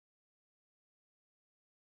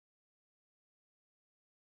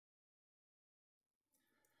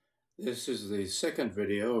This is the second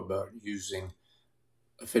video about using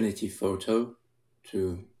Affinity Photo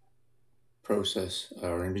to process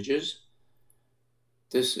our images.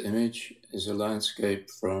 This image is a landscape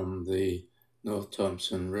from the North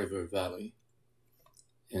Thompson River Valley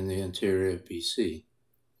in the interior of BC.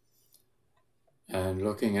 And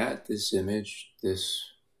looking at this image, this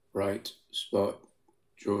bright spot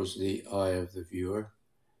draws the eye of the viewer.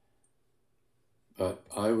 But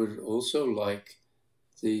I would also like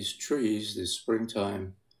these trees, the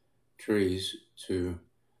springtime trees, to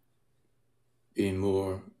be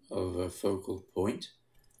more of a focal point,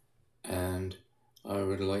 and I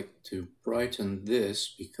would like to brighten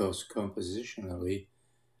this because compositionally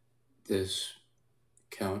this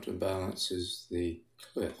counterbalances the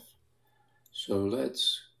cliff. So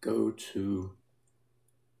let's go to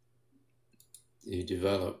the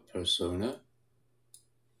develop persona,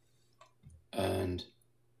 and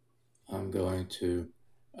I'm going to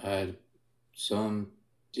add some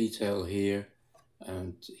detail here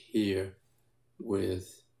and here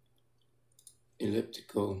with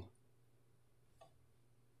elliptical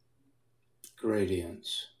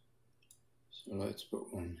gradients. So let's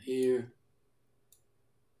put one here.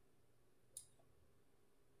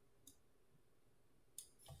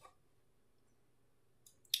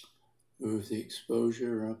 Move the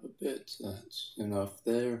exposure up a bit, that's enough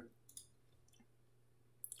there.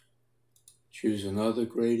 Choose another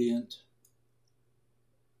gradient.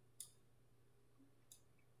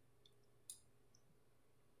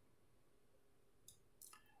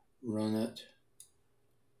 Run it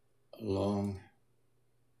along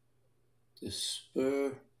the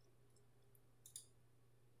spur.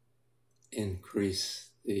 Increase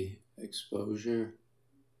the exposure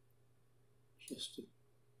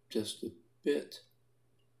just a bit.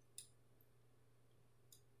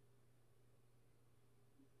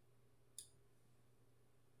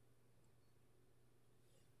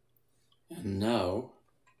 And now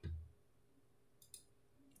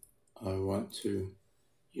I want to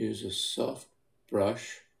use a soft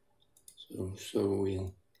brush, so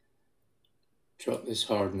we'll drop this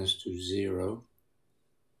hardness to 0.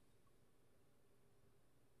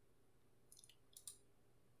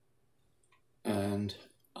 And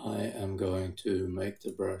I am going to make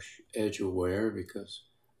the brush edge aware because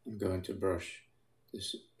I'm going to brush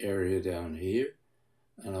this area down here,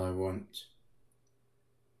 and I want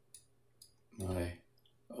my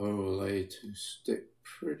overlay to stick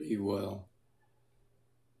pretty well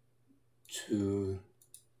to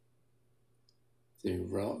the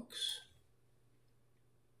rocks.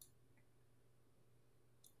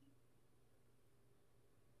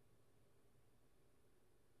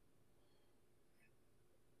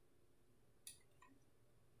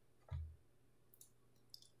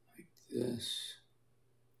 Like this.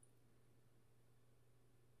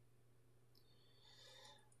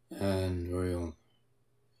 And we'll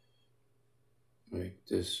make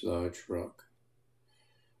this large rock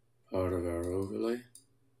part of our overlay.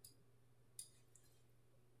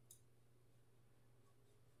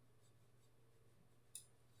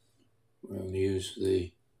 We'll use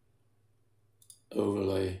the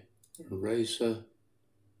overlay eraser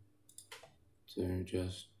to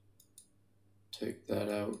just take that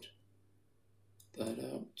out,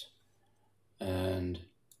 and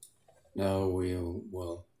now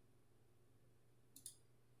we'll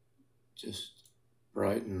just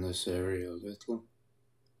brighten this area a little.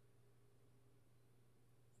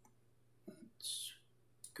 That's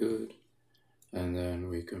good, and then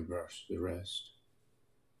we can brush the rest.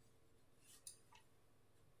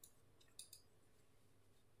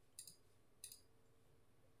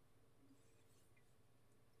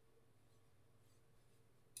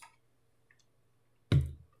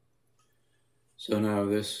 So now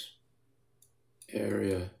this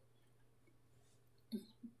area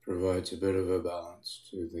provides a bit of a balance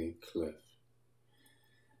to the cliff.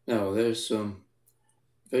 Now there's some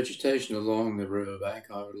vegetation along the riverbank.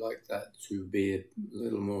 I would like that to be a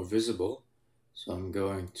little more visible, so I'm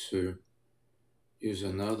going to use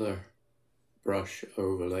another brush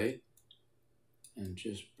overlay and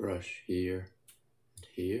just brush here and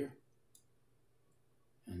here,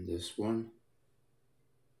 and this one,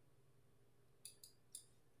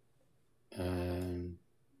 and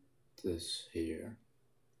this here.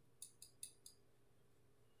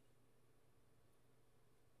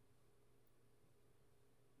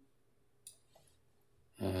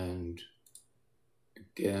 And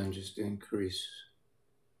again, just increase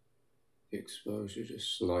the exposure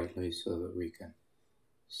just slightly so that we can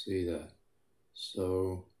see that.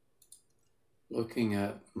 So looking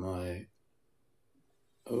at my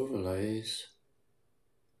overlays,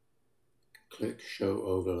 click Show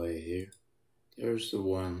Overlay here. There's the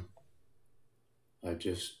one I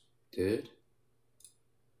just did.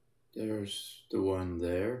 There's the one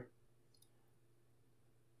there.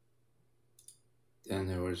 Then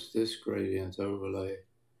there was this gradient overlay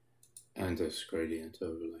and this gradient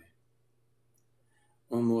overlay.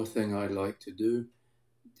 One more thing I'd like to do,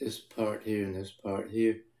 this part here and this part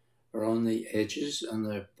here are on the edges and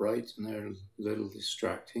they're bright and they're a little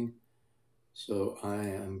distracting. So I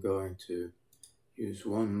am going to use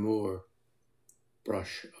one more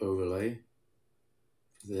brush overlay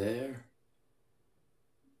there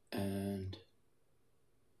and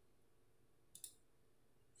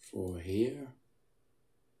for here,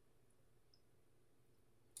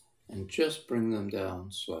 and just bring them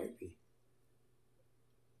down slightly.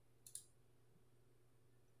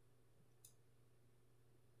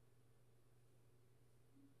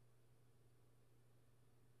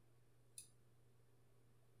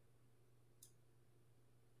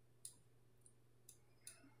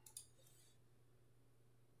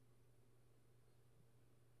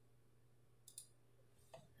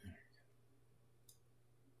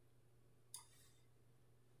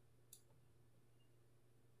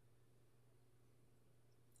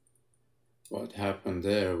 What happened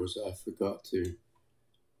there was I forgot to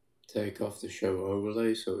take off the show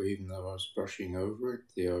overlay, so even though I was brushing over it,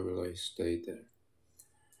 the overlay stayed there.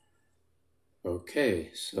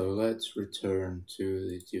 Okay, so let's return to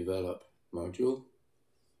the develop module.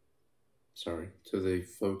 Sorry, to the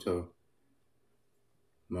photo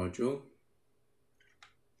module.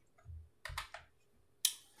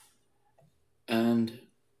 And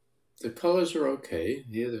the colors are okay.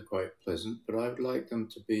 Here they're quite pleasant, but I would like them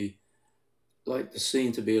to be, like the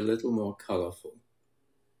scene to be a little more colorful.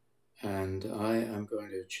 And I am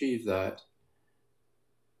going to achieve that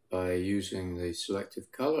by using the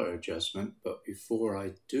selective color adjustment. But before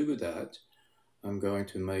I do that, I'm going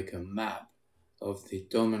to make a map of the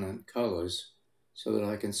dominant colors so that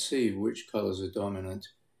I can see which colors are dominant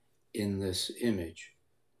in this image.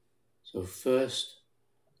 So first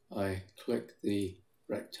I click the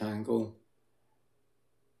rectangle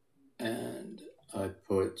and I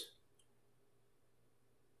put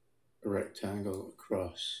a rectangle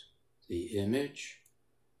across the image.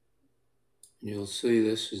 And you'll see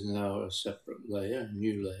this is now a separate layer, a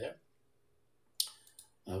new layer.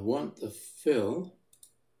 I want the fill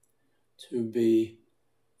to be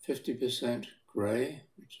 50% gray,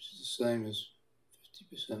 which is the same as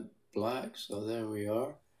 50% black, so there we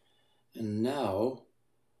are. And now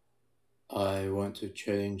I want to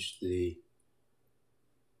change the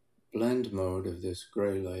blend mode of this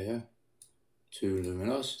gray layer to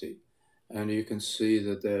luminosity. And you can see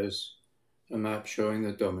that there's a map showing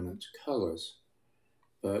the dominant colors,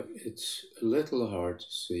 but it's a little hard to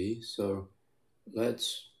see, so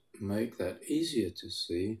let's make that easier to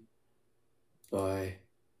see by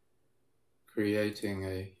creating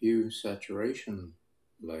a hue saturation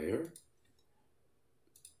layer.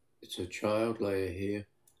 It's a child layer here.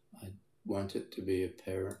 I want it to be a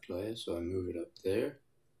parent layer, so I move it up there.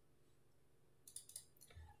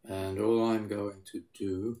 And all I'm going to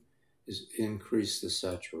do is increase the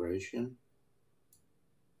saturation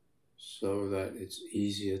so that it's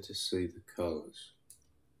easier to see the colors.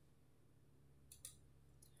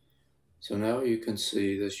 So now you can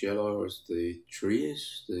see this yellow is the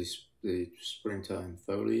trees, the springtime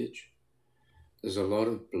foliage. There's a lot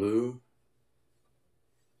of blue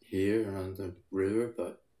here and on the river,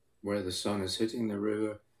 but where the sun is hitting the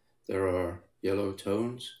river, there are yellow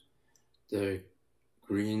tones. The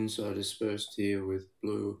greens are dispersed here with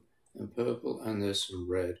blue and purple, and there's some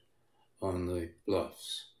red on the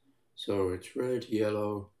bluffs. So it's red,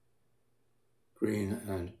 yellow, green,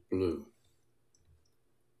 and blue.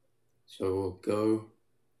 So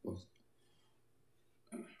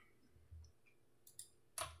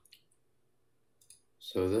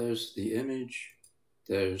so there's the image,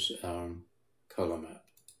 there's our color map.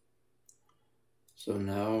 So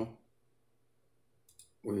now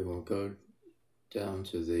we will go down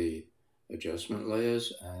to the adjustment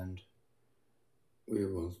layers and we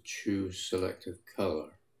will choose selective color.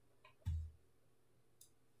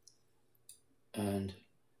 And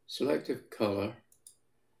selective color,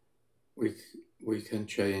 we can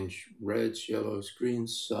change reds, yellows,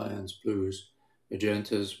 greens, cyans, blues,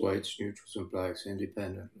 magentas, whites, neutrals, and blacks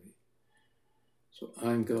independently. So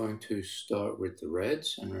I'm going to start with the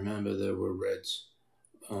reds, and remember there were reds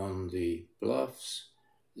on the bluffs.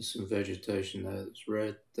 There's some vegetation there that's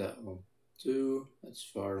red. That will do. That's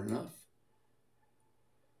far enough.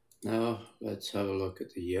 Now let's have a look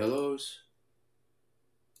at the yellows.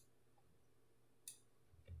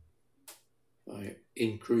 I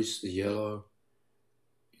increase the yellow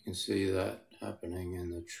You can see that happening in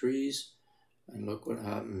the trees. And look what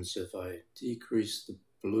happens if I decrease the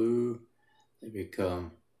blue, they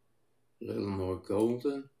become a little more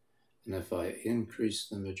golden. And if I increase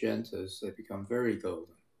the magentas, they become very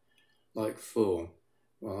golden, like fall.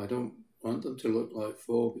 Well, I don't want them to look like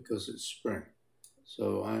fall because it's spring.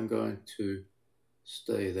 So I'm going to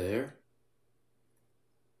stay there.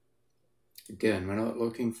 Again, we're not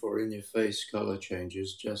looking for in-your-face color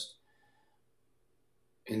changes, just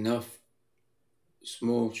enough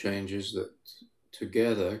small changes that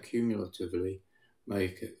together, cumulatively,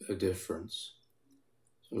 make a difference.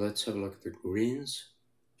 So let's have a look at the greens.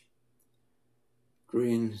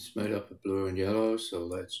 Green is made up of blue and yellow, so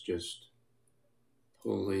let's just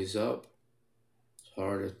pull these up. It's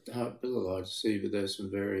a little hard to see, but there's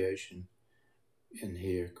some variation in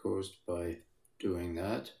here caused by doing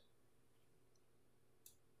that.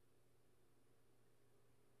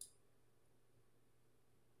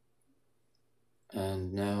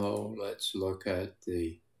 And now let's look at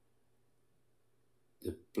the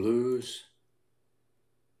blues.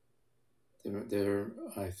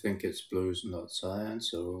 I think it's blues, not cyan,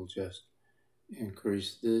 so we'll just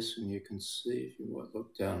increase this, and you can see if you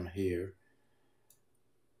look down here,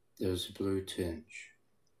 there's a blue tinge.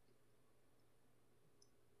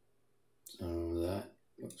 So that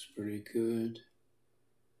looks pretty good.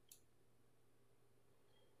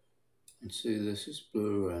 And see, this is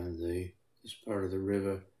blue, and this part of the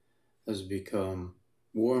river has become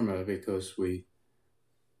warmer because we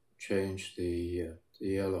changed the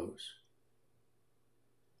yellows.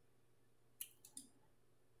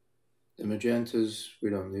 The magentas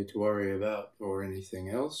we don't need to worry about or anything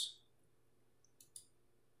else.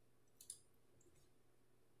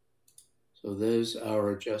 So there's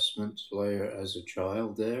our adjustment layer as a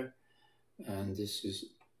child there, and this is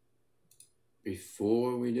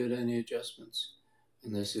before we did any adjustments,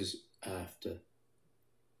 and this is after.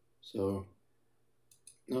 So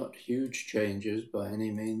not huge changes by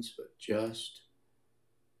any means, but just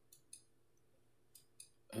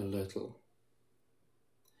a little.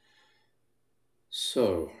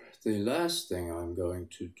 So the last thing I'm going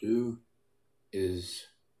to do is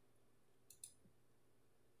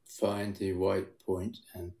find the white point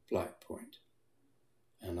and black point.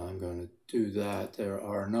 And I'm going to do that. There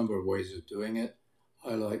are a number of ways of doing it.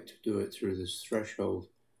 I like to do it through this threshold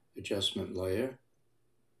adjustment layer.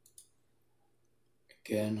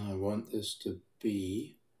 Again, I want this to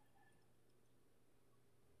be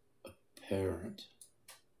apparent.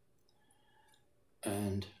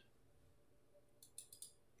 And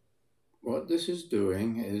what this is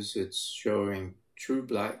doing is it's showing true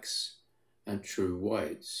blacks and true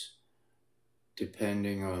whites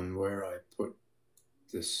depending on where I put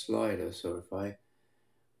the slider. So if I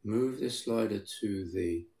move this slider to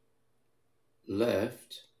the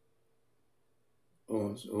left,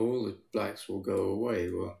 all the blacks will go away.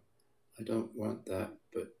 Well, I don't want that,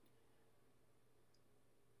 but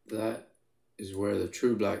that is where the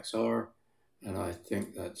true blacks are, and I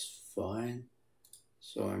think that's fine.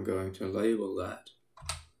 So I'm going to label that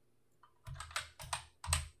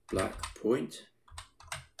black point.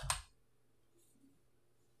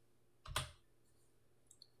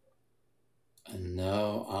 And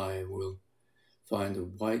now I will find a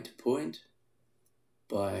white point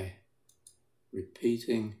by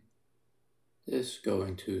repeating this,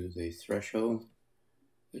 going to the threshold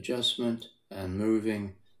adjustment and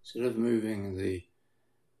moving, instead of moving the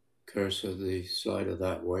cursor, the slider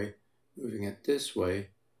that way, moving it this way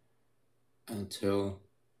until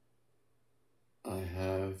I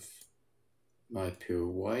have my pure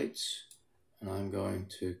whites, and I'm going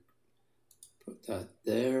to put that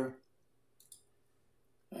there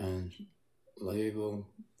and label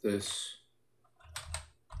this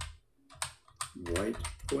white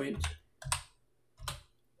point.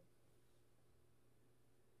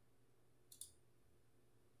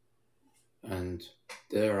 And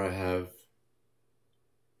there I have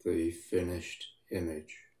the finished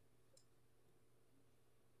image.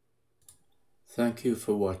 Thank you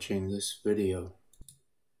for watching this video.